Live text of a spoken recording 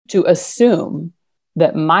to assume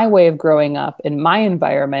that my way of growing up in my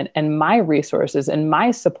environment and my resources and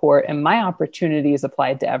my support and my opportunities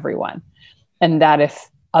applied to everyone. And that if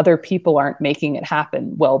other people aren't making it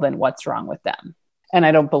happen, well, then what's wrong with them? And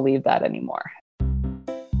I don't believe that anymore.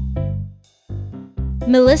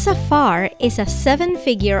 Melissa Pharr is a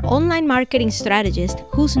 7-figure online marketing strategist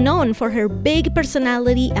who's known for her big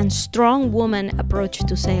personality and strong woman approach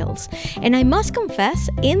to sales. And I must confess,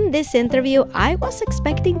 in this interview, I was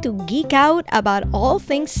expecting to geek out about all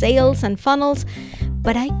things sales and funnels,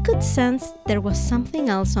 but I could sense there was something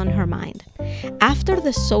else on her mind. After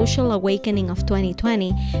the social awakening of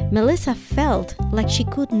 2020, Melissa felt like she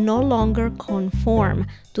could no longer conform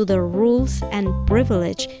to the rules and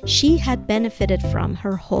privilege she had benefited from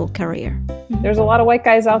her whole career. There's a lot of white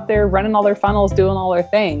guys out there running all their funnels, doing all their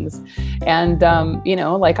things. And,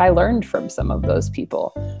 I learned from some of those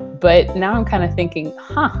people. But now I'm kind of thinking,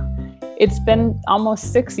 it's been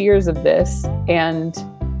almost 6 years of this, and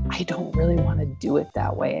I don't really want to do it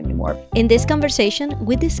that way anymore. In this conversation,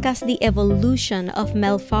 we discuss the evolution of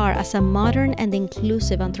Mel Pharr as a modern and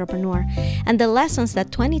inclusive entrepreneur and the lessons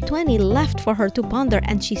that 2020 left for her to ponder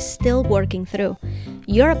and she's still working through.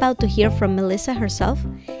 You're about to hear from Melissa herself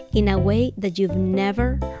in a way that you've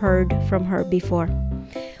never heard from her before.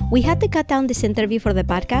 We had to cut down this interview for the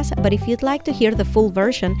podcast, but if you'd like to hear the full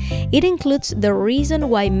version, it includes the reason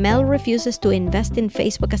why Mel refuses to invest in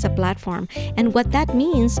Facebook as a platform and what that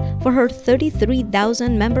means for her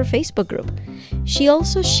 33,000 member Facebook group. She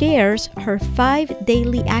also shares her 5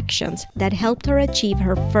 daily actions that helped her achieve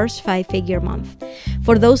her first 5-figure month.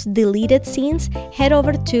 For those deleted scenes, head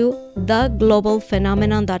over to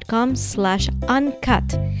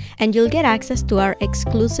theglobalphenomenon.com/uncut and you'll get access to our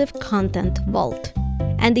exclusive content vault.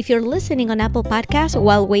 And if you're listening on Apple Podcasts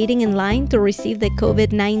while waiting in line to receive the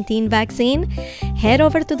COVID-19 vaccine, head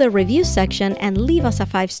over to the review section and leave us a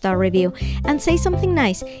 5-star review and say something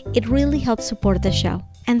nice. It really helps support the show.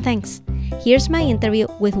 And thanks. Here's my interview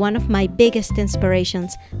with one of my biggest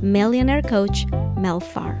inspirations, millionaire coach Mel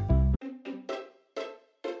Pharr.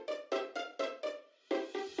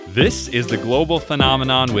 This is The Global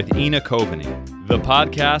Phenomenon with Ina Coveney, the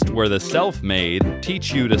podcast where the self-made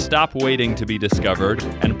teach you to stop waiting to be discovered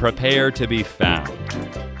and prepare to be found.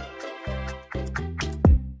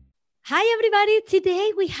 Hi, everybody.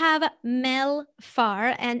 Today we have Mel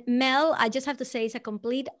Pharr. And Mel, I just have to say it's a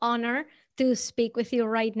complete honor to speak with you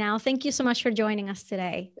right now. Thank you so much for joining us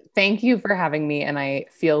today. Thank you for having me, and I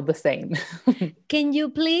feel the same. Can you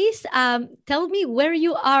please tell me where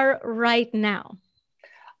you are right now?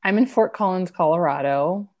 I'm in Fort Collins,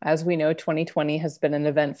 Colorado. As we know, 2020 has been an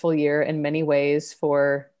eventful year in many ways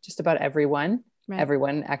for just about everyone,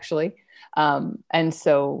 everyone actually. And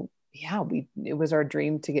so, it was our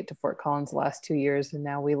dream to get to Fort Collins the last 2 years. And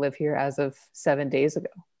now we live here as of 7 days ago.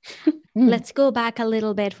 Let's go back a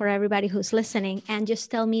little bit for everybody who's listening and just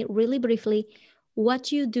tell me really briefly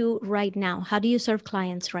what you do right now. How do you serve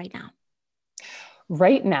clients right now?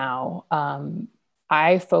 Right now, one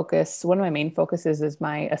of my main focuses is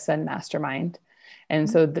my Ascend Mastermind. And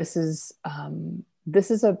so this is a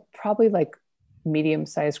probably like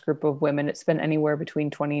medium-sized group of women. It's been anywhere between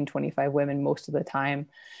 20 and 25 women most of the time.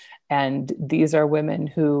 And these are women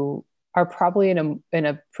who are probably in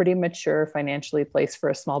a pretty mature financially place for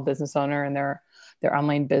a small business owner in their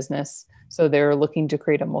online business. So they're looking to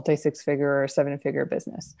create a multi-6-figure or 7-figure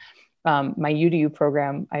business. My UDU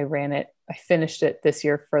program, I finished it this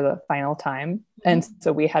year for the final time. And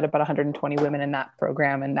so we had about 120 women in that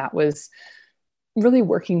program. And that was really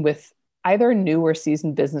working with either new or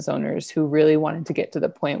seasoned business owners who really wanted to get to the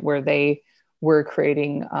point where they were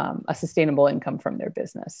creating a sustainable income from their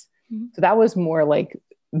business. Mm-hmm. So that was more like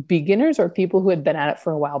beginners or people who had been at it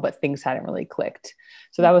for a while, but things hadn't really clicked.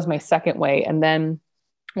 So that was my second way. And then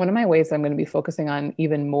one of my ways I'm going to be focusing on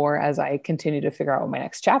even more as I continue to figure out what my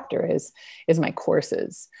next chapter is my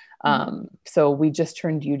courses. So we just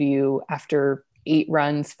turned UDU after 8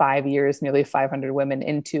 runs, 5 years, nearly 500 women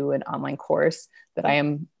into an online course that I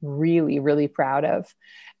am really, really proud of.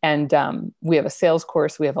 And we have a sales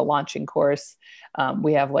course, we have a launching course,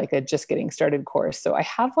 we have like a just getting started course. So I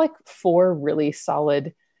have like 4 really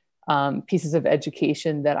solid pieces of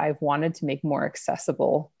education that I've wanted to make more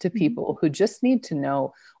accessible to people who just need to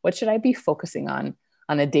know, what should I be focusing on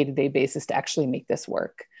a day-to-day basis to actually make this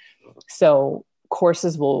work? So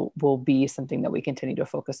courses will be something that we continue to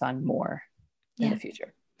focus on more in the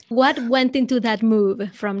future. What went into that move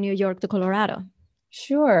from New York to Colorado?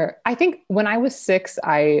 Sure. I think when I was 6,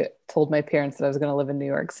 I told my parents that I was going to live in New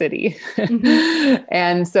York City.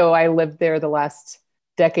 And so I lived there the last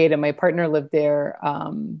decade, and my partner lived there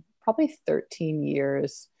probably 13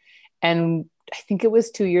 years. And I think it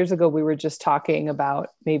was 2 years ago, we were just talking about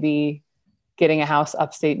maybe getting a house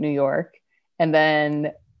upstate New York. And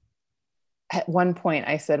then at one point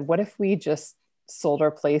I said, what if we just sold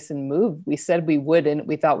our place and moved? We said we wouldn't.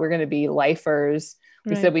 We thought we were going to be lifers.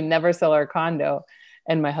 We said we'd never sell our condo.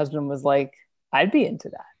 And my husband was like, I'd be into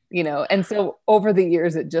that, you know? And so over the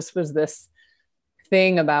years, it just was this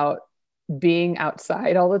thing about being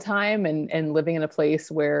outside all the time and living in a place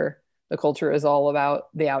where the culture is all about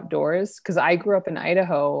the outdoors. Cause I grew up in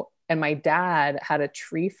Idaho and my dad had a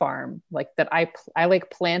tree farm like that. I like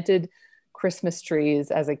planted Christmas trees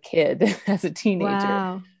as a kid, as a teenager.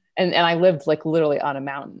 Wow. And I lived like literally on a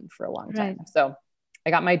mountain for a long time. Right. So I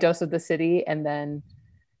got my dose of the city. And then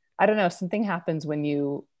I don't know, something happens when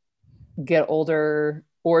you get older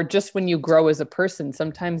or just when you grow as a person.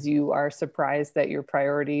 Sometimes you are surprised that your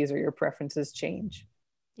priorities or your preferences change.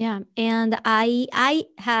 Yeah. And I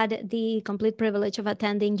had the complete privilege of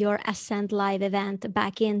attending your Ascend Live event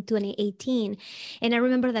back in 2018. And I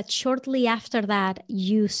remember that shortly after that,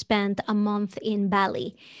 you spent a month in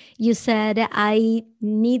Bali. You said, I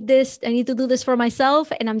need to do this for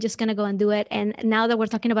myself, and I'm just going to go and do it. And now that we're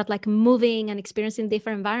talking about like moving and experiencing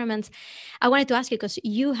different environments, I wanted to ask you, because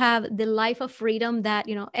you have the life of freedom that,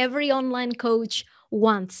 you know, every online coach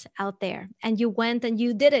once out there, and you went and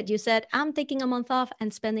you did it. You said, I'm taking a month off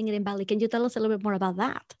and spending it in Bali. Can you tell us a little bit more about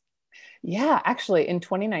that? Yeah, actually in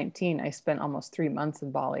 2019, I spent almost 3 months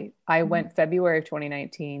in Bali. I went February of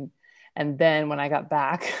 2019. And then when I got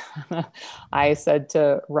back, I said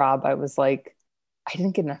to Rob, I was like, I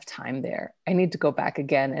didn't get enough time there. I need to go back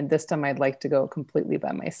again. And this time I'd like to go completely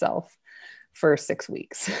by myself for 6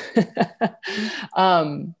 weeks.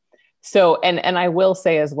 So, and I will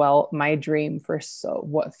say as well, my dream for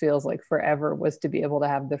what feels like forever was to be able to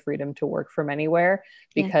have the freedom to work from anywhere,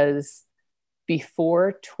 because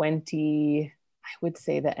before I would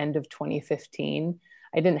say the end of 2015,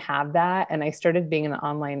 I didn't have that. And I started being an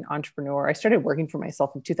online entrepreneur. I started working for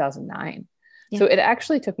myself in 2009. Yeah. So it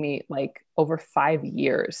actually took me like over 5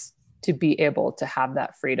 years to be able to have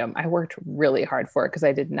that freedom. I worked really hard for it because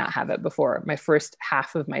I did not have it before. My first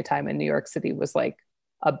half of my time in New York City was like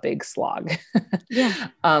a big slog. Yeah.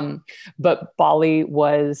 But Bali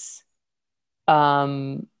was,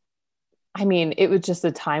 I mean, it was just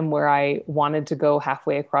a time where I wanted to go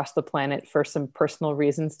halfway across the planet for some personal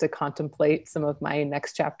reasons to contemplate some of my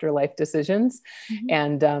next chapter life decisions. Mm-hmm.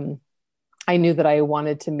 And I knew that I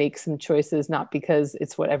wanted to make some choices, not because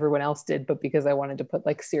it's what everyone else did, but because I wanted to put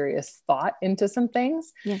like serious thought into some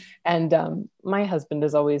things. Yeah. And my husband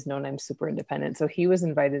has always known I'm super independent. So he was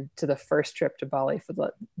invited to the first trip to Bali for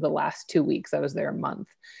the last 2 weeks. I was there a month.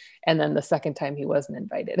 And then the second time he wasn't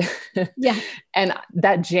invited. Yeah. And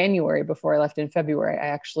that January, before I left in February, I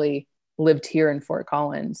actually lived here in Fort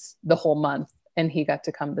Collins the whole month, and he got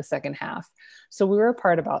to come the second half. So we were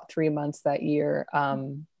apart about 3 months that year,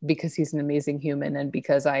 because he's an amazing human. And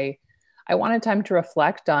because I wanted time to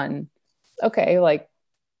reflect on, okay, like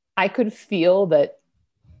I could feel that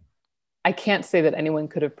I can't say that anyone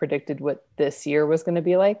could have predicted what this year was going to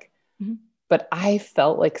be like. Mm-hmm. But I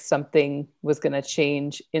felt like something was going to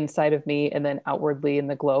change inside of me and then outwardly in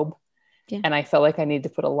the globe. Yeah. And I felt like I needed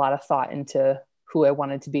to put a lot of thought into who I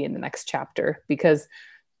wanted to be in the next chapter, because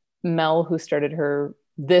Mel, who started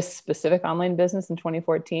this specific online business in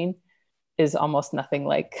 2014, is almost nothing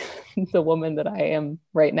like the woman that I am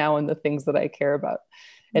right now and the things that I care about.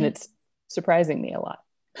 And it's surprising me a lot.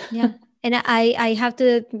 Yeah. And I have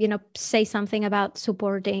to, say something about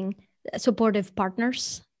supportive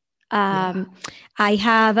partners. I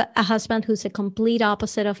have a husband who's a complete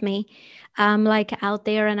opposite of me. I'm like out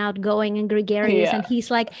there and outgoing and gregarious. Yeah. And he's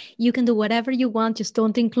like, you can do whatever you want. Just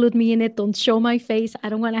don't include me in it. Don't show my face. I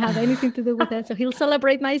don't want to have anything to do with it. So he'll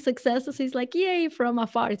celebrate my successes. He's like, yay, from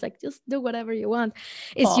afar. It's like, just do whatever you want.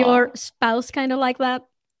 Is your spouse kind of like that?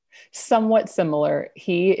 Somewhat similar.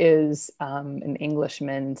 He is an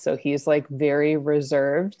Englishman. So he's like very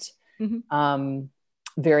reserved, mm-hmm.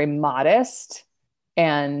 Very modest,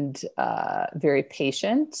 and very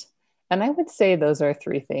patient. And I would say those are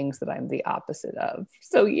 3 things that I'm the opposite of.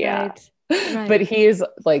 So yeah, right. But he is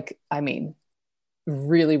like,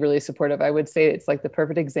 really, really supportive. I would say it's like the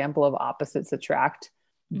perfect example of opposites attract,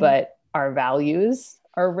 mm-hmm. but our values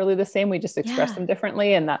are really the same. We just express them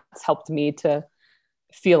differently. And that's helped me to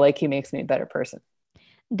feel like he makes me a better person.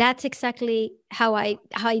 That's exactly how I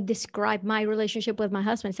describe my relationship with my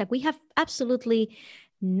husband. It's like, we have absolutely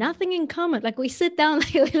nothing in common. Like we sit down,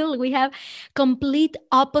 we have complete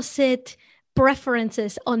opposite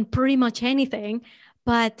preferences on pretty much anything,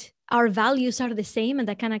 but our values are the same. And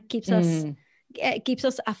that kind of keeps us keeps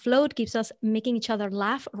us afloat, keeps us making each other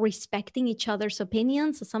laugh, respecting each other's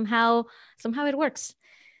opinions. Somehow it works,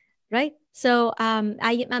 right? So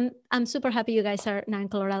I'm super happy you guys are now in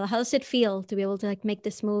Colorado. How does it feel to be able to like make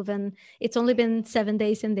this move? And it's only been 7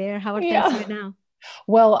 days in there. How are things right now?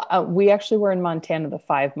 Well, we actually were in Montana the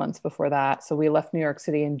 5 months before that. So we left New York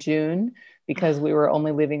City in June because we were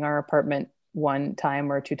only leaving our apartment 1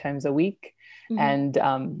 time or 2 times a week. And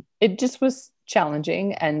it just was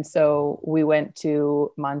challenging. And so we went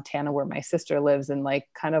to Montana where my sister lives and like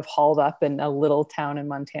kind of hauled up in a little town in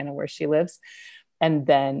Montana where she lives. And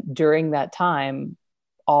then during that time,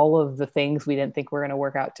 all of the things we didn't think were going to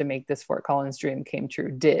work out to make this Fort Collins dream came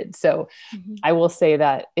true did. So I will say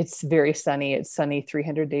that it's very sunny. It's sunny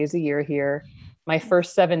 300 days a year here. My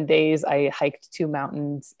first 7 days, I hiked 2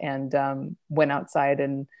 mountains and went outside,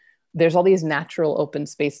 and there's all these natural open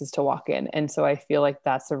spaces to walk in. And so I feel like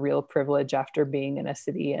that's a real privilege after being in a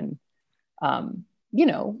city and,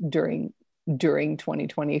 during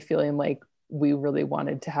 2020, feeling like we really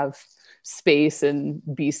wanted to have space and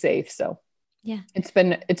be safe. So yeah,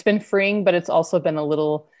 it's been freeing, but it's also been a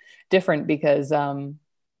little different because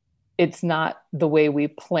it's not the way we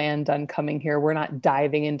planned on coming here. We're not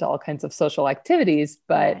diving into all kinds of social activities,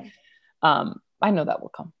 but I know that will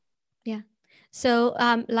come. Yeah. So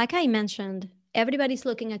like I mentioned, everybody's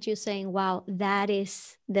looking at you saying, wow, that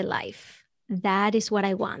is the life. That is what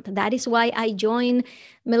I want. That is why I join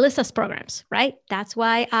Melissa's programs, right? That's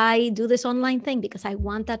why I do this online thing, because I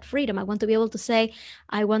want that freedom. I want to be able to say,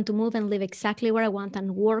 I want to move and live exactly where I want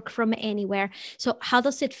and work from anywhere. So how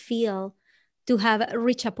does it feel to have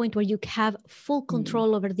reached a point where you have full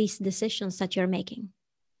control over these decisions that you're making?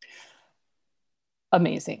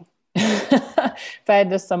 Amazing. If I had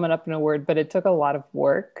to sum it up in a word, but it took a lot of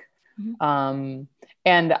work.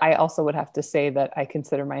 And I also would have to say that I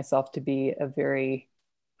consider myself to be a very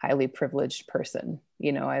highly privileged person.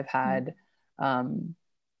 I've had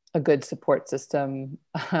a good support system.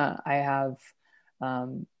 I have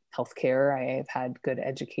healthcare. I have had good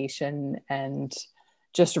education and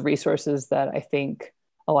just resources that I think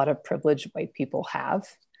a lot of privileged white people have.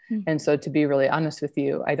 And so to be really honest with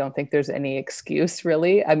you, I don't think there's any excuse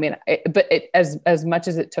really. I mean, as much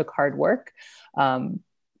as it took hard work,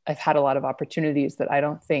 I've had a lot of opportunities that I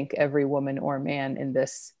don't think every woman or man in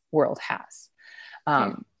this world has.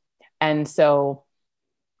 And so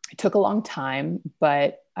it took a long time,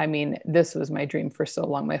 but I mean, this was my dream for so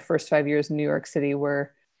long. My first 5 years in New York City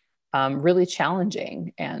were really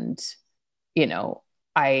challenging. And,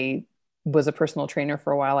 I was a personal trainer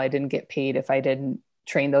for a while. I didn't get paid if I didn't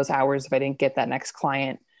train those hours, if I didn't get that next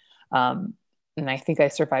client. And I think I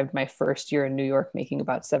survived my first year in New York making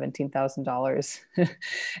about $17,000.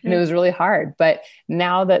 And it was really hard. But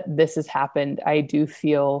now that this has happened, I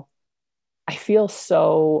feel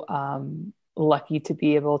so lucky to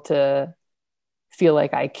be able to feel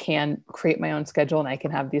like I can create my own schedule and I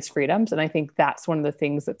can have these freedoms. And I think that's one of the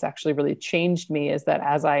things that's actually really changed me, is that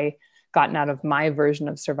as I gotten out of my version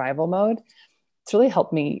of survival mode, it's really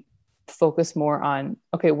helped me focus more on,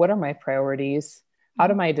 okay, what are my priorities? How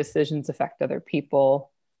do my decisions affect other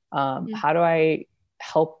people? How do I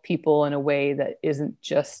help people in a way that isn't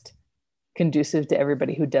just conducive to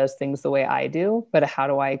everybody who does things the way I do, but how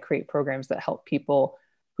do I create programs that help people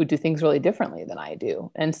who do things really differently than I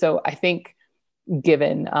do? And so I think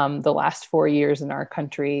given the last 4 years in our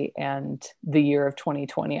country and the year of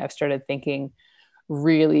 2020, I've started thinking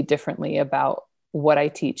really differently about what I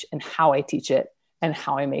teach and how I teach it and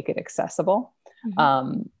how I make it accessible.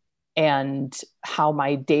 And how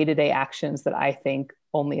my day-to-day actions that I think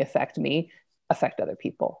only affect me affect other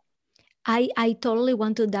people. I totally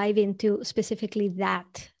want to dive into specifically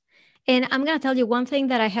that. And I'm going to tell you one thing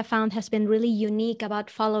that I have found has been really unique about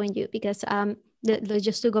following you, because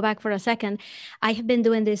just to go back for a second, I have been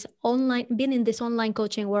in this online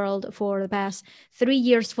coaching world for the past 3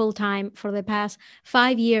 years full-time, for the past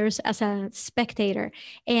 5 years as a spectator.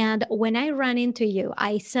 And when I ran into you,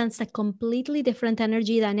 I sensed a completely different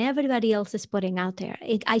energy than everybody else is putting out there.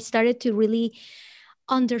 I started to really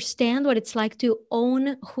understand what it's like to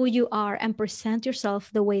own who you are and present yourself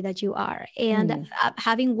the way that you are. And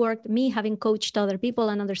having coached other people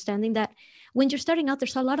and understanding that when you're starting out,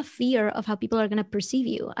 there's a lot of fear of how people are going to perceive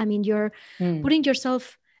you. I mean, you're putting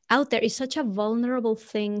yourself out there is such a vulnerable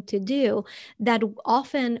thing to do that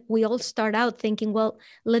often we all start out thinking, well,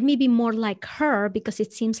 let me be more like her because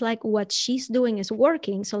it seems like what she's doing is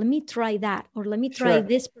working. So let me try that, or let me try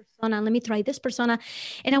this persona, let me try this persona.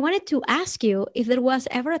 And I wanted to ask you if there was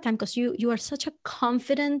ever a time, because you are such a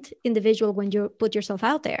confident individual when you put yourself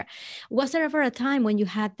out there. Was there ever a time when you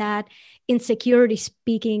had that insecurity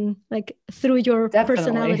speaking like through your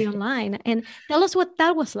personality online? And tell us what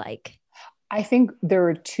that was like. I think there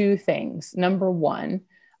were two things. Number one,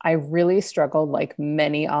 I really struggled, like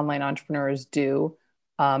many online entrepreneurs do,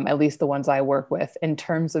 at least the ones I work with, in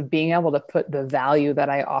terms of being able to put the value that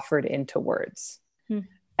I offered into words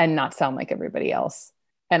and not sound like everybody else.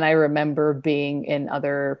 And I remember being in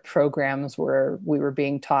other programs where we were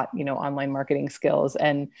being taught, online marketing skills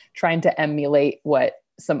and trying to emulate what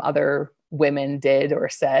some other women did or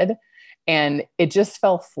said. And it just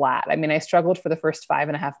fell flat. I mean, I struggled for the first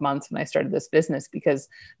 5.5 months when I started this business because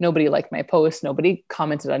nobody liked my posts. Nobody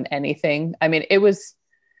commented on anything. I mean, it was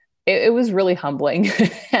really humbling.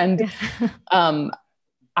 And,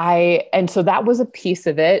 so that was a piece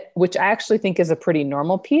of it, which I actually think is a pretty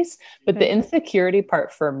normal piece, but the insecurity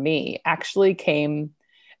part for me actually came,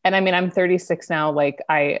 and I mean, I'm 36 now. Like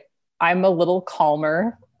I'm a little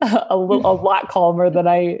calmer, a lot calmer than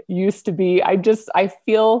I used to be. I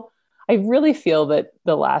really feel that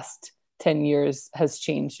the last 10 years has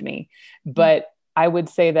changed me, but I would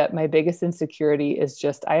say that my biggest insecurity is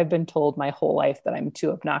just, I have been told my whole life that I'm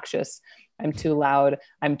too obnoxious, I'm too loud,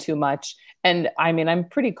 I'm too much. And I mean, I'm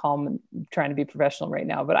pretty calm trying to be professional right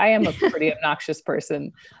now, but I am a pretty obnoxious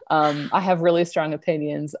person. I have really strong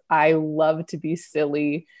opinions. I love to be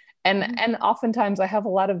silly. And oftentimes I have a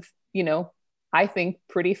lot of, I think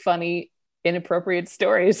pretty funny, inappropriate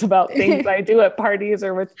stories about things I do at parties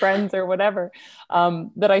or with friends or whatever,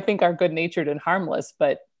 that I think are good natured and harmless,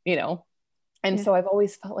 but so I've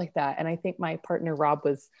always felt like that. And I think my partner, Rob,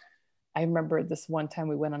 I remember this one time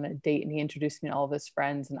we went on a date and he introduced me to all of his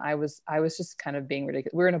friends. And I was just kind of being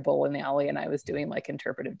ridiculous. We were in a bowling alley and I was doing like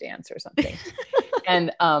interpretive dance or something.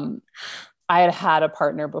 And, I had a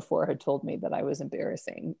partner before who told me that I was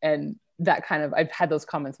embarrassing, and that I've had those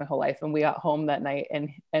comments my whole life. And we got home that night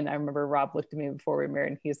and I remember Rob looked at me before we were married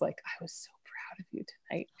and he's like, I was so proud of you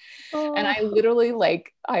tonight. Oh. And I literally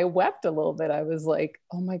I wept a little bit. I was like,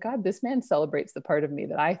 oh my God, this man celebrates the part of me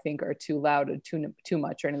that I think are too loud or too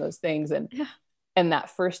much or any of those things. And that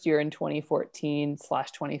first year in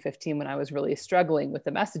 2014/2015, when I was really struggling with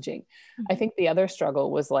the messaging, I think the other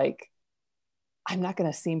struggle was like, I'm not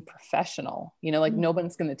going to seem professional, no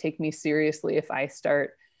one's going to take me seriously if I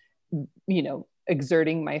start,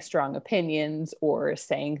 exerting my strong opinions or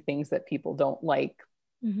saying things that people don't like.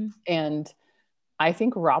 And I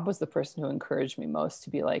think Rob was the person who encouraged me most to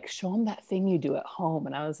be like, show him that thing you do at home.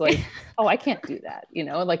 And I was like, oh, I can't do that.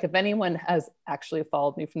 Like if anyone has actually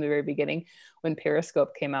followed me from the very beginning, when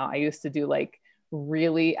Periscope came out, I used to do like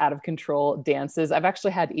really out of control dances. I've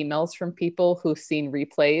actually had emails from people who've seen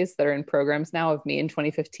replays that are in programs now of me in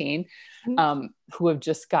 2015, who have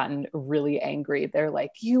just gotten really angry. They're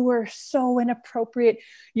like, you were so inappropriate.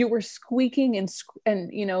 You were squeaking and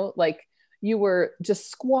like you were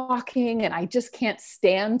just squawking and I just can't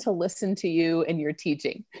stand to listen to you and your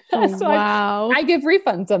teaching. So wow. I give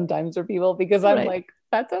refunds sometimes for people because I'm like,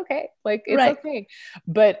 that's okay. Like, it's okay.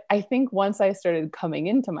 But I think once I started coming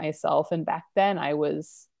into myself, and back then I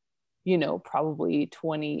was, probably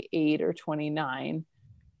 28 or 29,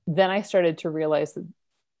 then I started to realize that,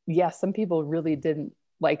 some people really didn't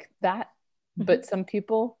like that, but some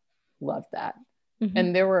people loved that.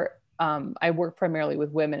 And there were, I work primarily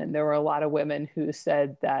with women, and there were a lot of women who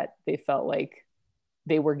said that they felt like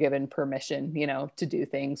they were given permission, to do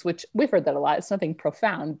things, which we've heard that a lot. It's nothing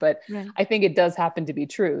profound, but I think it does happen to be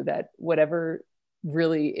true that whatever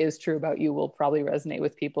really is true about you will probably resonate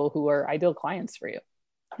with people who are ideal clients for you.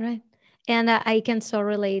 Right. And I can so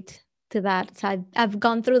relate to that. So I've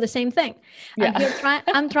gone through the same thing.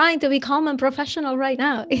 I'm trying to be calm and professional right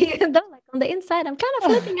now. Even though like on the inside, I'm kind of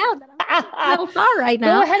flipping out that I'm so far right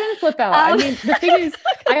now. Go ahead and flip out. I mean, the thing is,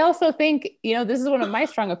 I also think, this is one of my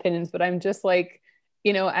strong opinions, but I'm just like,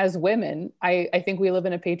 as women, I think we live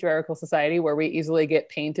in a patriarchal society where we easily get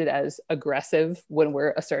painted as aggressive when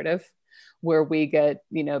we're assertive, where we get,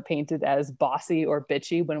 painted as bossy or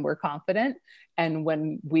bitchy when we're confident. And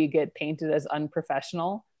when we get painted as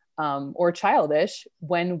unprofessional or childish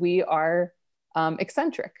when we are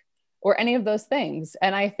eccentric or any of those things.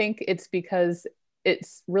 And I think it's because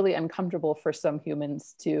it's really uncomfortable for some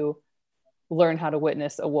humans to learn how to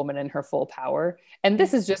witness a woman in her full power. And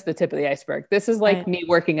this is just the tip of the iceberg. This is like me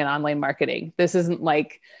working in online marketing. This isn't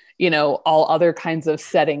like, all other kinds of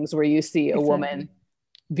settings where you see a woman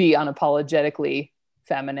be unapologetically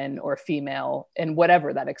feminine or female, and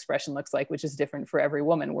whatever that expression looks like, which is different for every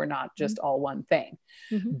woman. We're not just all one thing.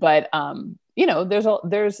 But you know, there's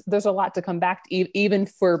a lot to come back to. Even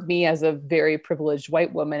for me as a very privileged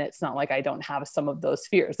white woman, it's not like I don't have some of those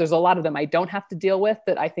fears. There's a lot of them I don't have to deal with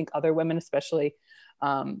that I think other women, especially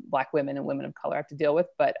Black women and women of color, have to deal with.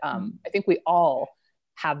 But I think we all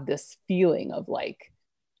have this feeling of like,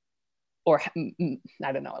 or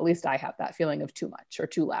I don't know, at least I have that feeling of too much or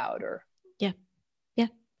too loud or. Yeah.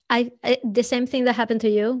 I the same thing that happened to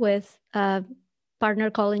you with a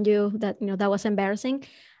partner calling you that, you know, that was embarrassing.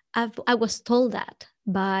 I was told that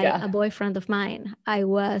by a boyfriend of mine.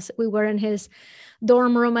 We were in his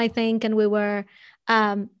dorm room, I think, and we were,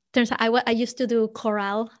 turns out I used to do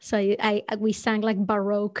chorale. So we sang like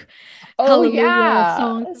Baroque hallelujah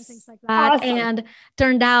songs and things like that. Awesome. And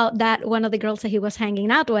turned out that one of the girls that he was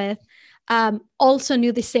hanging out with also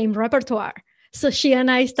knew the same repertoire. So she and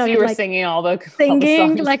I started singing all the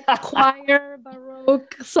songs. Like choir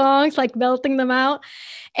Baroque songs, like belting them out.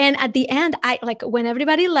 And at the end, I like when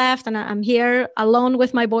everybody left and I'm here alone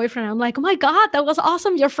with my boyfriend, I'm like, oh my God, that was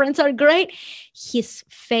awesome. Your friends are great. His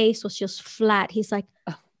face was just flat. He's like,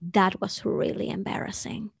 that was really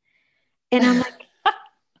embarrassing. And I'm like,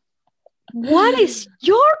 what is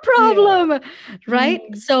your problem? Yeah. Right.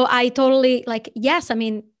 Mm-hmm. So I totally like, yes. I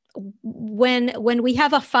mean, when we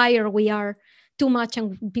have a fire, we are too much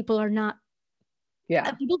and people are not. Yeah.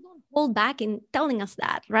 People don't hold back in telling us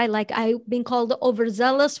that, right? Like I've been called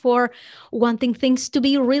overzealous for wanting things to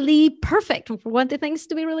be really perfect, for wanting things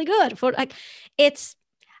to be really good. For like,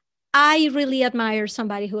 I really admire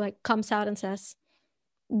somebody who like comes out and says,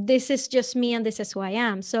 this is just me and this is who I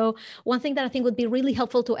am. So one thing that I think would be really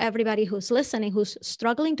helpful to everybody who's listening, who's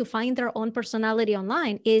struggling to find their own personality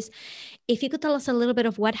online, is if you could tell us a little bit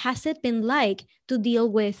of what has it been like to deal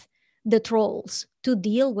with the trolls, to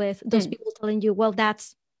deal with those people telling you, well,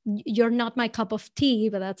 you're not my cup of tea,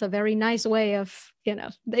 but that's a very nice way of, you know,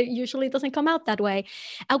 it usually doesn't come out that way.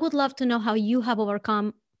 I would love to know how you have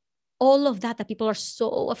overcome all of that people are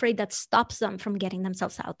so afraid that stops them from getting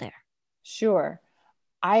themselves out there. Sure.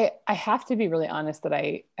 I have to be really honest that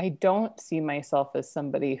I don't see myself as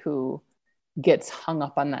somebody who gets hung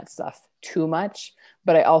up on that stuff too much,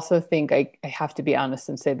 but I also think I have to be honest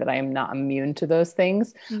and say that I am not immune to those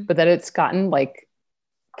things, but that it's gotten like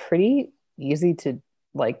pretty easy to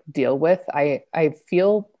like deal with. I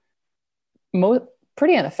feel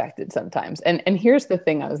pretty unaffected sometimes. And here's the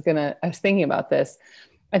thing, I was thinking about this.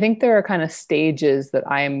 I think there are kind of stages that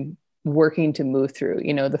I'm working to move through.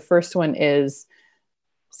 You know, the first one is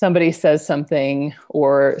somebody says something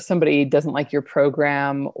or somebody doesn't like your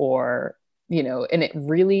program or, you know, and it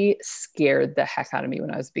really scared the heck out of me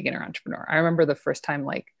when I was a beginner entrepreneur. I remember the first time,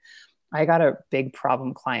 like I got a big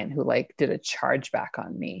problem client who like did a chargeback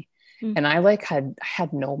on me. And I like had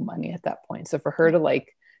no money at that point. So for her to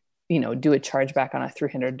like, you know, do a chargeback on a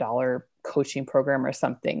 $300 coaching program or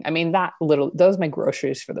something, I mean, those are my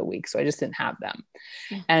groceries for the week. So I just didn't have them.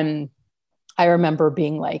 And I remember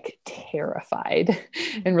being like terrified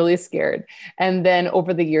and really scared. And then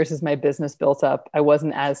over the years, as my business built up, I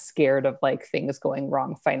wasn't as scared of like things going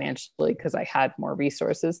wrong financially because I had more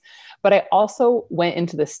resources. But I also went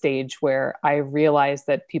into the stage where I realized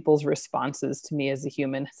that people's responses to me as a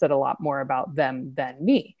human said a lot more about them than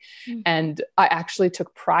me. And I actually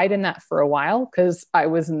took pride in that for a while because I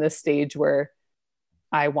was in this stage where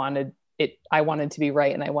I wanted to be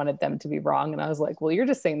right and I wanted them to be wrong. And I was like, well, you're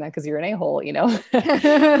just saying that because you're an a-hole, you know?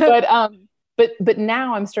 But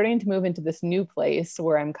now I'm starting to move into this new place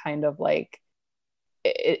where I'm kind of like,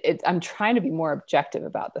 I'm trying to be more objective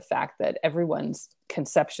about the fact that everyone's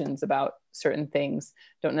conceptions about certain things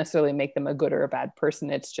don't necessarily make them a good or a bad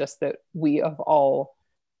person. It's just that we have all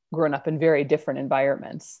grown up in very different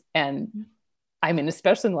environments. And I mean,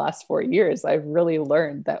 especially in the last 4 years, I've really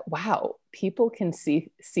learned that, wow, people can see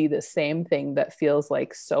the same thing that feels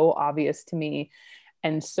like so obvious to me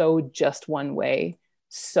and so just one way,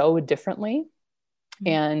 so differently.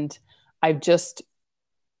 And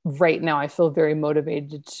right now, I feel very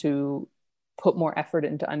motivated to put more effort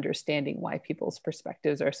into understanding why people's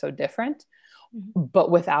perspectives are so different, but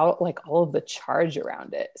without like all of the charge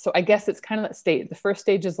around it. So I guess it's kind of that stage. The first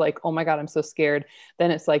stage is like, oh my God, I'm so scared.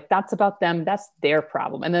 Then it's like, that's about them. That's their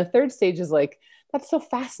problem. And the third stage is like, that's so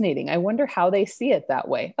fascinating. I wonder how they see it that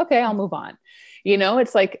way. Okay, I'll move on. You know,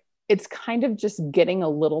 it's like, it's kind of just getting a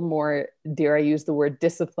little more, dare I use the word,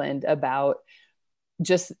 disciplined about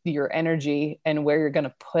just your energy and where you're going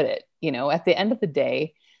to put it. You know, at the end of the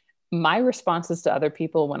day, my responses to other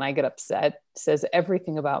people when I get upset says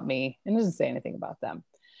everything about me and doesn't say anything about them.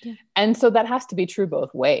 Yeah. And so that has to be true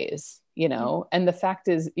both ways. you know? And the fact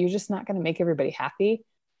is, you're just not going to make everybody happy.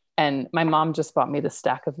 And my mom just bought me the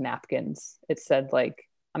stack of napkins. It said like,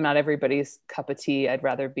 I'm not everybody's cup of tea. I'd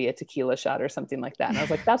rather be a tequila shot or something like that. And I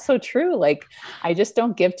was like, that's so true. Like, I just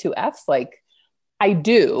don't give two F's. Like I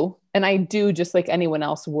do. And I do, just like anyone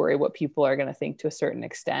else, worry what people are going to think to a certain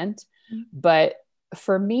extent. But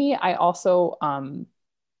for me, I also,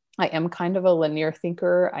 I am kind of a linear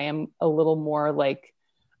thinker. I am a little more like,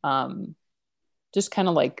 just kind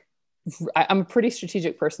of like, I'm a pretty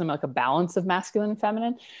strategic person. I'm like a balance of masculine and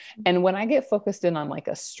feminine. And when I get focused in on like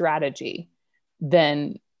a strategy,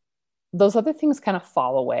 then those other things kind of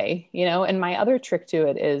fall away, you know? And my other trick to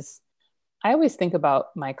it is I always think about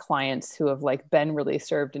my clients who have like been really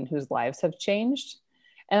served and whose lives have changed.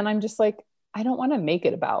 And I'm just like, I don't want to make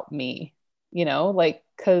it about me, you know, like,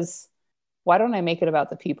 cause why don't I make it about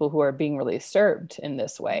the people who are being really served in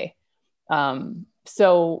this way?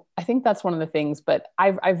 So I think that's one of the things, but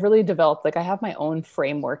I've really developed, like I have my own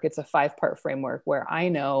framework. It's a 5-part framework where I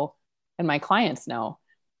know, and my clients know,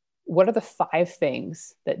 what are the 5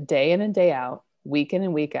 things that day in and day out, week in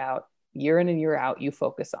and week out, year in and year out, you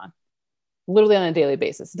focus on literally on a daily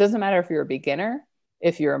basis. It doesn't matter if you're a beginner,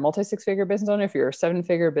 if you're a multi-6-figure business owner, if you're a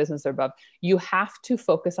 7-figure business or above, you have to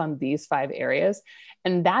focus on these 5 areas.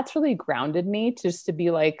 And that's really grounded me just to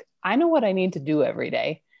be like, I know what I need to do every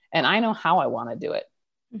day. And I know how I want to do it.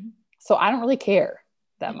 Mm-hmm. So I don't really care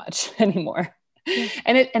that much anymore. Yeah.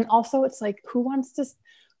 And also it's like, who wants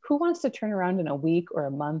to turn around in a week or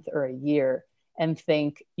a month or a year and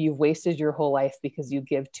think you've wasted your whole life because you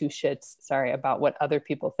give 2 shits, about what other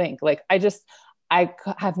people think. Like, I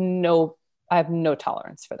have no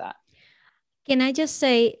tolerance for that. Can I just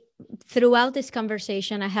say, throughout this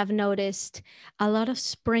conversation, I have noticed a lot of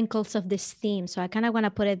sprinkles of this theme. So I kind of want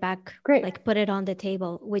to put it back, like put it on the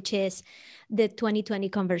table, which is the 2020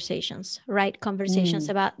 conversations, right? Conversations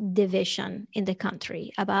about division in the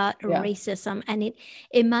country, about racism. And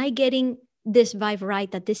am I getting this vibe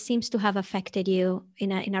right, that this seems to have affected you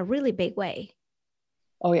in a really big way?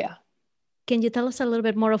 Oh, yeah. Can you tell us a little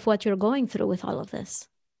bit more of what you're going through with all of this?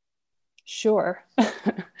 Sure.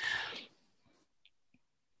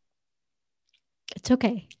 It's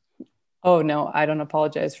okay. Oh, no, I don't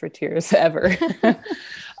apologize for tears ever.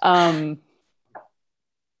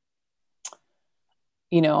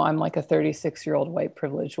 You know, I'm like a 36-year-old white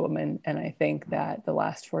privileged woman. And I think that the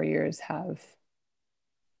last 4 years have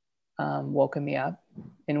woken me up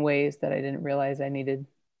in ways that I didn't realize I needed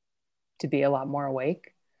to be a lot more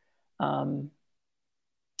awake. I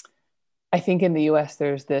think in the US,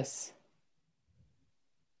 there's this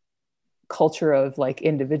culture of like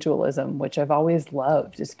individualism, which I've always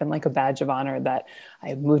loved. It's been like a badge of honor that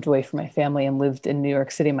I moved away from my family and lived in New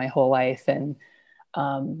York City my whole life and,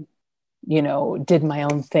 you know, did my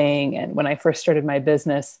own thing. And when I first started my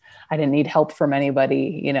business, I didn't need help from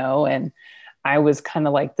anybody, you know, and I was kind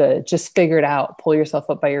of like just figure it out, pull yourself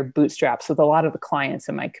up by your bootstraps with a lot of the clients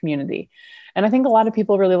in my community. And I think a lot of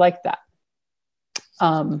people really like that.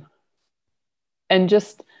 And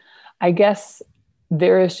just, I guess,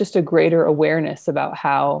 there is just a greater awareness about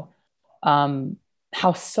how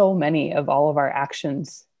so many of all of our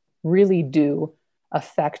actions really do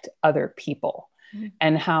affect other people,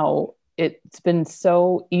 and how it's been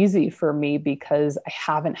so easy for me because I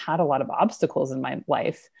haven't had a lot of obstacles in my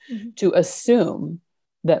life to assume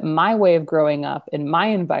that my way of growing up in my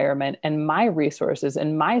environment and my resources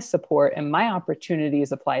and my support and my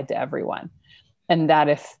opportunities applied to everyone. And that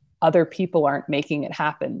if other people aren't making it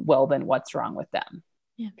happen, well, then what's wrong with them?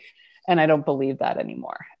 Yeah. And I don't believe that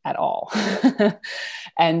anymore at all.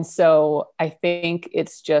 And so I think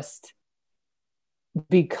it's just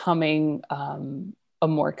becoming a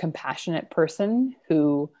more compassionate person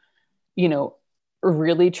who, you know,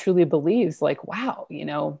 really truly believes like, wow, you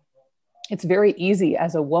know, it's very easy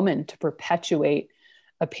as a woman to perpetuate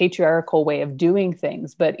a patriarchal way of doing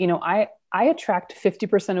things. But, you know, I attract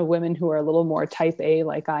 50% of women who are a little more type A,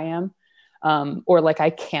 like I am, or like I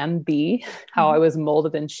can be, how I was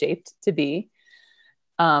molded and shaped to be.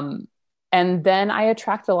 And then I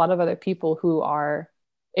attract a lot of other people who are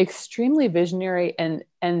extremely visionary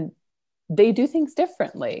and they do things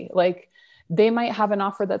differently. Like they might have an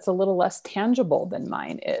offer that's a little less tangible than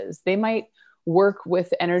mine is. They might work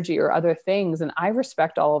with energy or other things. And I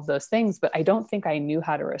respect all of those things, but I don't think I knew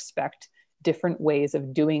how to respect different ways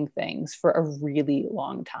of doing things for a really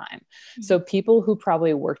long time. Mm-hmm. So people who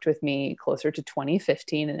probably worked with me closer to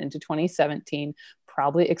 2015 and into 2017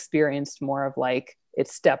 probably experienced more of like,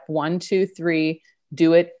 it's step 1, 2, 3,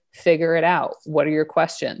 do it, figure it out. What are your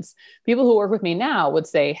questions? People who work with me now would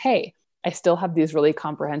say, hey, I still have these really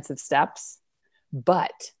comprehensive steps,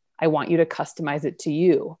 but I want you to customize it to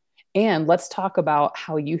you. And let's talk about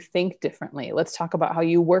how you think differently. Let's talk about how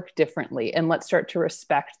you work differently. And let's start to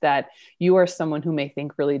respect that you are someone who may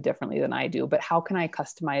think really differently than I do, but how can I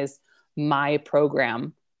customize my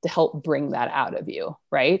program to help bring that out of you,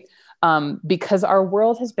 right? Because our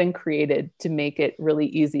world has been created to make it really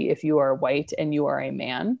easy. If you are white and you are a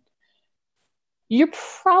man, you're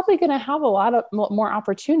probably going to have a lot of more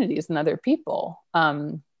opportunities than other people.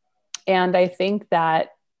 And I think that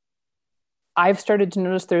I've started to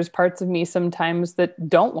notice there's parts of me sometimes that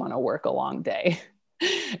don't want to work a long day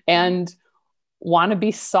and want to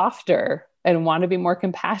be softer and want to be more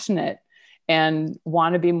compassionate and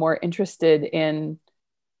want to be more interested in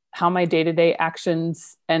how my day-to-day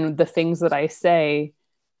actions and the things that I say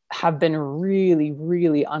have been really,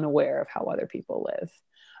 really unaware of how other people live.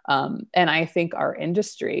 And I think our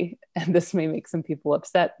industry, and this may make some people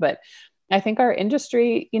upset, but I think our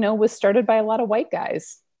industry, was started by a lot of white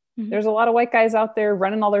guys. Mm-hmm. There's a lot of white guys out there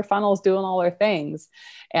running all their funnels, doing all their things.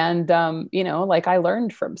 And, I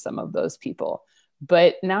learned from some of those people,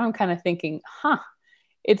 but now I'm kind of thinking,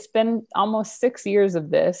 it's been almost 6 years of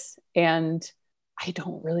this, and I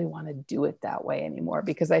don't really want to do it that way anymore,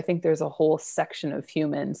 because I think there's a whole section of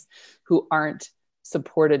humans who aren't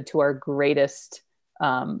supported to our greatest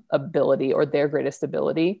ability or their greatest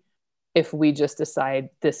ability. If we just decide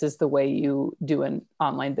this is the way you do an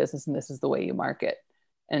online business and this is the way you market,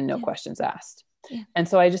 and no questions asked. Yeah. And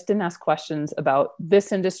so I just didn't ask questions about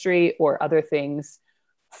this industry or other things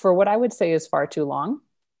for what I would say is far too long.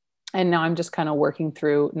 And now I'm just kind of working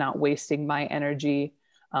through not wasting my energy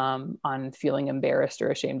on feeling embarrassed or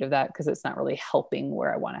ashamed of that, because it's not really helping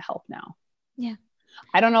where I want to help now. Yeah.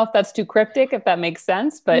 I don't know if that's too cryptic, if that makes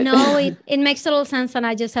sense, but no, it makes total sense. And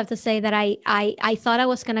I just have to say that I thought I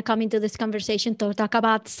was going to come into this conversation to talk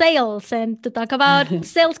about sales and to talk about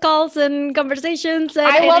sales calls and conversations.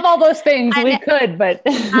 I love all those things. We could, but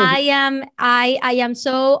I am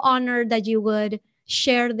so honored that you would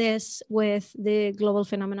share this with the Global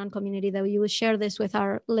Phenomenon community, that you would share this with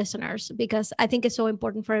our listeners, because I think it's so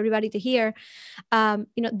important for everybody to hear,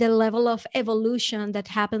 the level of evolution that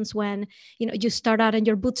happens when, you start out and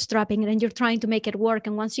you're bootstrapping and then you're trying to make it work.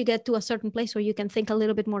 And once you get to a certain place where you can think a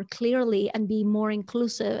little bit more clearly and be more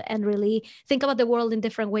inclusive and really think about the world in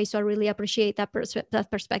different ways. So I really appreciate that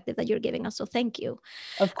perspective that you're giving us. So thank you.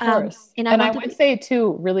 Of course. And I would say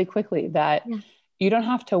too, really quickly, that you don't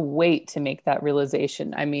have to wait to make that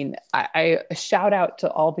realization. I mean, I shout out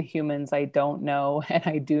to all the humans I don't know and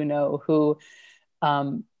I do know who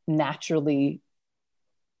naturally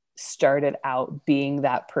started out being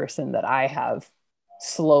that person that I have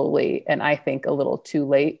slowly, and I think a little too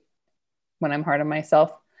late when I'm hard on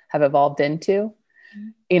myself, have evolved into.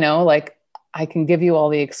 I can give you all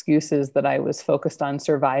the excuses that I was focused on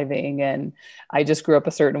surviving and I just grew up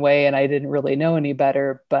a certain way and I didn't really know any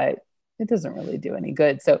better, but it doesn't really do any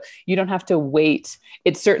good. So you don't have to wait.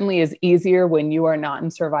 It certainly is easier when you are not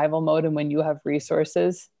in survival mode and when you have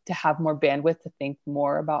resources to have more bandwidth to think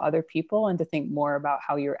more about other people and to think more about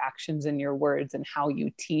how your actions and your words and how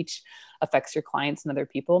you teach affects your clients and other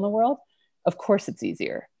people in the world. Of course it's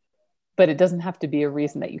easier, but it doesn't have to be a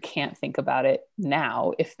reason that you can't think about it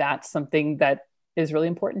now if that's something that is really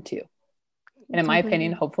important to you. And in my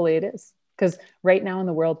opinion, hopefully it is. Because right now in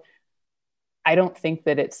the world, I don't think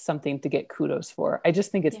that it's something to get kudos for. I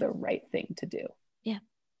just think it's the right thing to do. Yeah.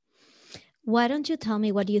 Why don't you tell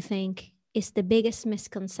me what you think is the biggest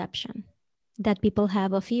misconception that people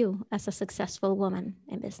have of you as a successful woman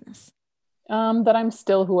in business? That I'm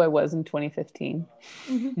still who I was in 2015.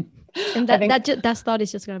 Mm-hmm. And that thought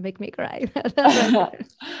is just going to make me cry.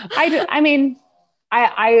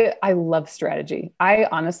 I love strategy. I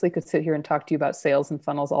honestly could sit here and talk to you about sales and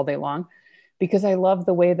funnels all day long, because I love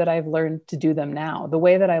the way that I've learned to do them now. The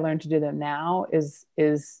way that I learned to do them now is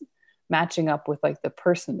matching up with like the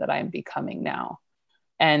person that I'm becoming now.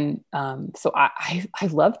 And so I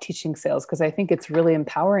love teaching sales because I think it's really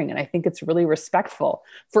empowering and I think it's really respectful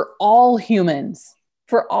for all humans,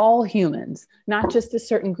 not just a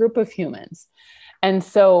certain group of humans. And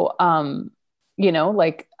so,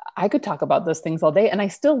 I could talk about those things all day and I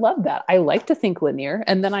still love that. I like to think linear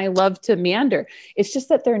and then I love to meander. It's just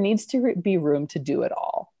that there needs to be room to do it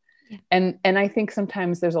all. Yeah. And I think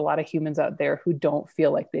sometimes there's a lot of humans out there who don't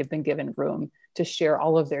feel like they've been given room to share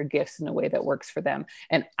all of their gifts in a way that works for them.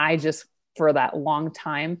 And I just, for that long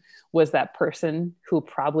time, was that person who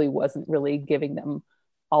probably wasn't really giving them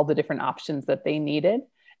all the different options that they needed.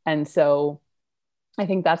 And so I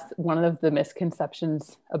think that's one of the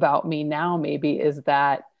misconceptions about me now, maybe, is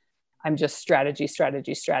that I'm just strategy.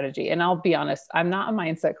 And I'll be honest, I'm not a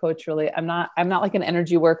mindset coach, really. I'm not like an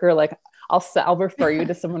energy worker. Like I'll refer you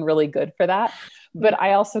to someone really good for that. But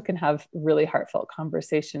I also can have really heartfelt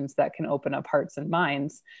conversations that can open up hearts and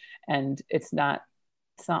minds. And it's not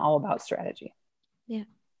all about strategy. Yeah.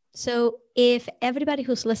 So if everybody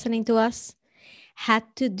who's listening to us had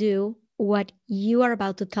to do what you are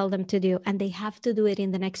about to tell them to do, and they have to do it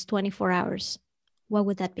in the next 24 hours, what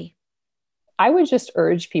would that be? I would just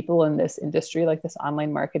urge people in this industry, like this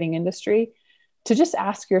online marketing industry, to just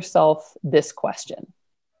ask yourself this question.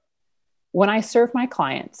 When I serve my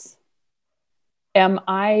clients, am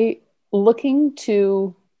I looking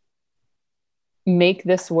to make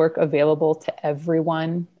this work available to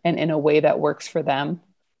everyone and in a way that works for them?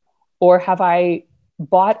 Or have I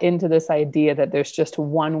bought into this idea that there's just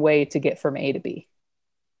one way to get from A to B?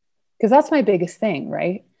 Because that's my biggest thing,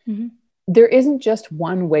 right? Mm-hmm. There isn't just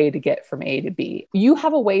one way to get from A to B. You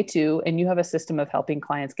have a way to, and you have a system of helping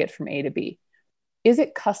clients get from A to B. Is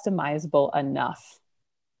it customizable enough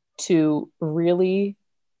to really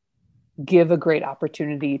give a great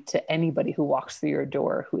opportunity to anybody who walks through your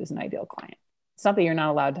door who is an ideal client? It's not that you're not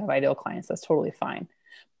allowed to have ideal clients. That's totally fine.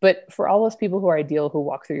 But for all those people who are ideal who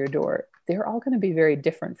walk through your door, they're all going to be very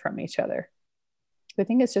different from each other. I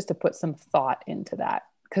think it's just to put some thought into that,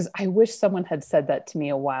 because I wish someone had said that to me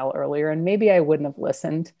a while earlier, and maybe I wouldn't have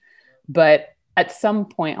listened. But at some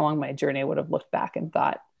point along my journey, I would have looked back and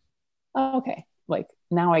thought, oh, okay, like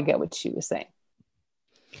now I get what she was saying.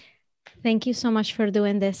 Thank you so much for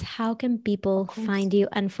doing this. How can people find you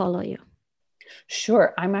and follow you?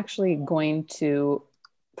 Sure. I'm actually going to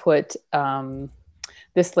put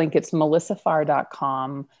this link. It's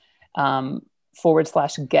melissapharr.com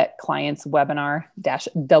 /get clients webinar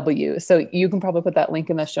 -W. So you can probably put that link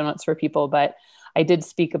in the show notes for people, but I did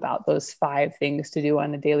speak about those 5 things to do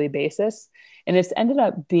on a daily basis. And it's ended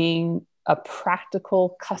up being a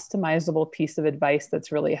practical, customizable piece of advice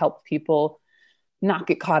that's really helped people not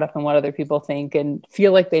get caught up in what other people think and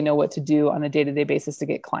feel like they know what to do on a day-to-day basis to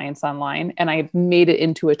get clients online. And I made it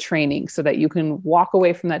into a training so that you can walk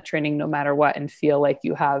away from that training no matter what and feel like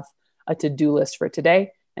you have a to-do list for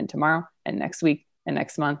today and tomorrow and next week and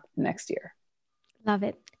next month and next year. Love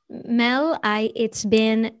it. Mel, it's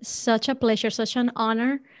been such a pleasure, such an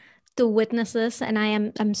honor to witness this. And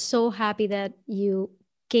I'm so happy that you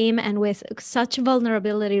came and with such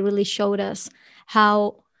vulnerability really showed us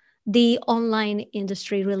how the online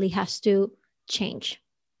industry really has to change.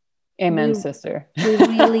 Amen, sister.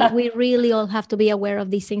 we really all have to be aware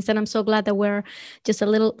of these things. And I'm so glad that we're just a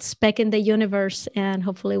little speck in the universe, and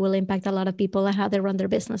hopefully will impact a lot of people and how they run their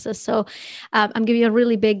businesses. So I'm giving you a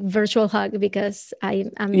really big virtual hug because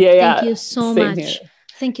thank you so much. Here.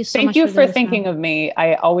 Thank you so much. Thank you for thinking of me.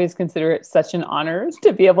 I always consider it such an honor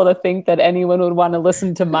to be able to think that anyone would want to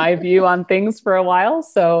listen to my view on things for a while.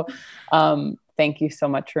 So thank you so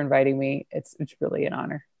much for inviting me. It's really an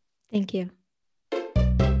honor. Thank you.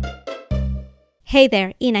 Hey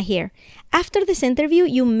there, Ina here. After this interview,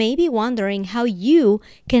 you may be wondering how you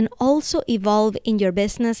can also evolve in your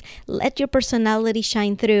business, let your personality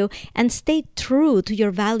shine through, and stay true to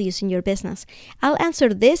your values in your business. I'll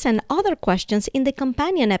answer this and other questions in the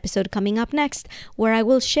companion episode coming up next, where I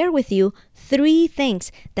will share with you 3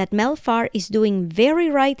 things that Mel Pharr is doing very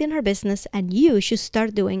right in her business and you should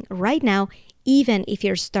start doing right now, even if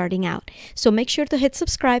you're starting out. So make sure to hit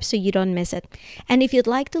subscribe so you don't miss it. And if you'd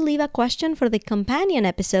like to leave a question for the companion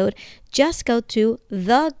episode, just go to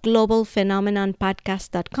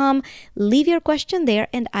theglobalphenomenonpodcast.com, leave your question there,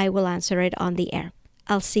 and I will answer it on the air.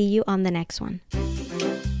 I'll see you on the next one.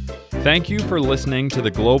 Thank you for listening to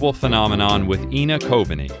The Global Phenomenon with Ina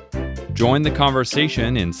Coveney. Join the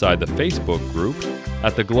conversation inside the Facebook group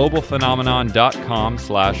at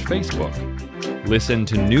theglobalphenomenon.com/Facebook. Listen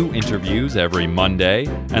to new interviews every Monday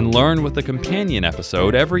and learn with the companion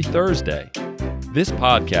episode every Thursday. This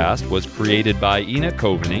podcast was created by Ina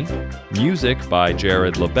Coveney, music by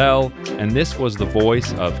Jared LaBelle, and this was the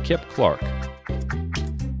voice of Kip Clark.